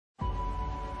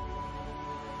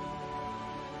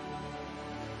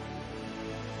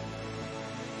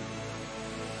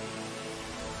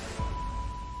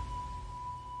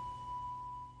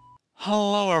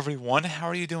Hello everyone, how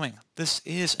are you doing? This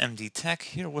is MD Tech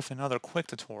here with another quick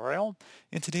tutorial.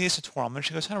 In today's tutorial, I'm going to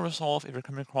show you guys how to resolve if you're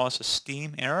coming across a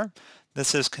Steam error that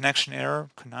says connection error,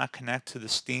 could not connect to the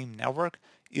Steam network.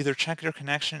 Either check your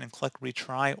connection and click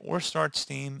retry or start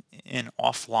Steam in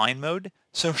offline mode.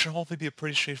 So it should hopefully be a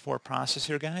pretty straightforward process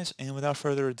here, guys. And without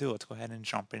further ado, let's go ahead and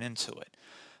jump right into it.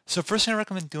 So first thing I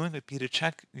recommend doing would be to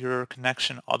check your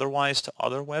connection otherwise to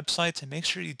other websites and make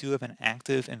sure you do have an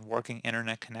active and working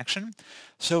internet connection.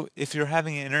 So if you're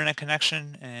having an internet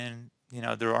connection and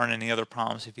there aren't any other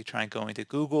problems, if you try going to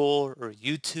Google or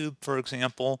YouTube, for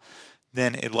example,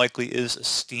 then it likely is a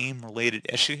Steam related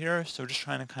issue here. So we're just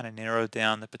trying to kind of narrow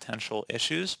down the potential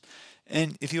issues.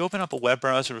 And if you open up a web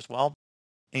browser as well,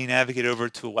 and you navigate over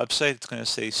to a website, it's going to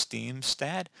say Steam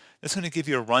Stat. That's going to give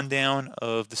you a rundown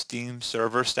of the Steam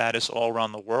server status all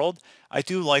around the world. I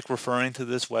do like referring to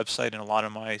this website in a lot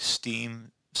of my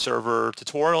Steam server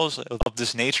tutorials of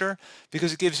this nature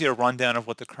because it gives you a rundown of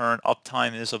what the current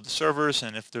uptime is of the servers,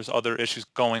 and if there's other issues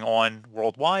going on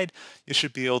worldwide, you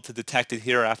should be able to detect it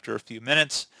here after a few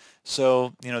minutes.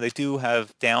 So, they do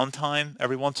have downtime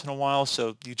every once in a while,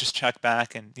 so you just check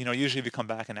back and, usually if you come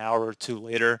back an hour or two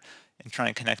later and try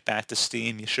and connect back to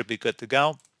Steam, you should be good to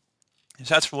go.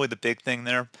 So that's really the big thing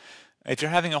there. If you're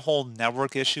having a whole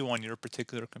network issue on your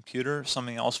particular computer,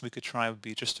 something else we could try would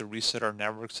be just to reset our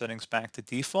network settings back to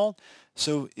default.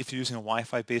 So if you're using a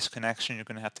Wi-Fi based connection, you're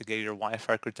going to have to get your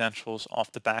Wi-Fi credentials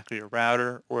off the back of your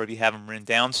router, or if you have them written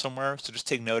down somewhere. So just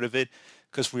take note of it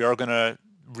because we are going to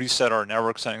reset our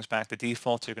network settings back to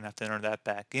default. So you're going to have to enter that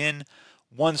back in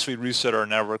once we reset our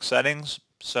network settings.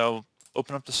 So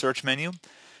open up the search menu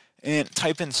and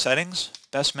type in settings.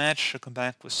 Best match should come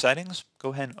back with settings. Go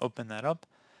ahead and open that up.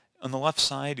 On the left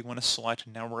side, you want to select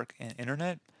network and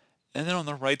internet. And then on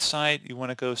the right side, you want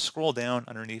to go scroll down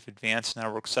underneath advanced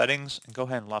network settings and go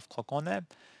ahead and left click on that.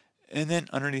 And then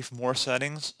underneath more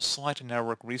settings, select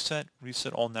network reset.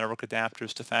 Reset all network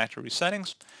adapters to factory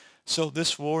settings. So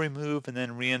this will remove and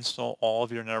then reinstall all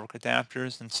of your network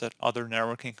adapters and set other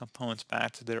networking components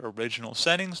back to their original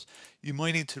settings. You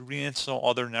might need to reinstall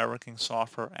other networking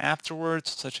software afterwards,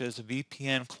 such as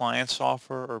VPN client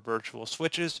software or virtual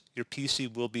switches. Your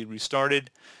PC will be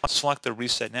restarted. Select the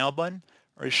Reset Now button.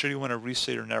 Are you sure you want to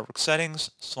reset your network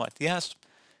settings? Select Yes.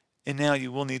 And now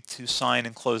you will need to sign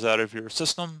and close out of your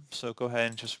system. So go ahead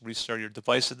and just restart your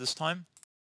device at this time.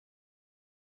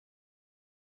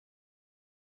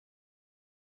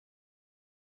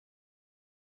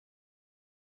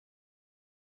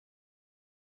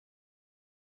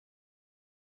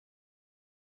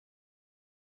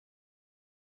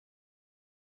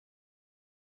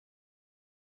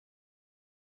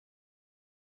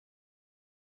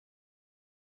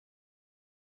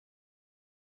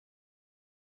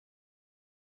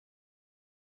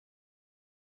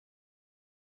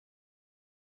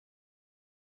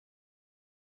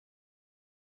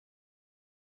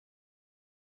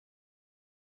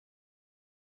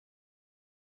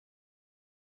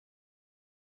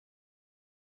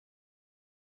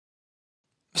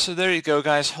 So there you go,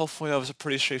 guys. Hopefully that was a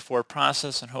pretty straightforward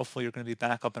process, and hopefully you're going to be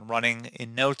back up and running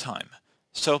in no time.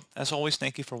 So as always,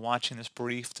 thank you for watching this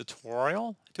brief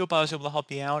tutorial. I do hope I was able to help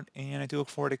you out, and I do look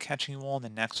forward to catching you all in the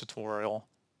next tutorial.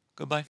 Goodbye.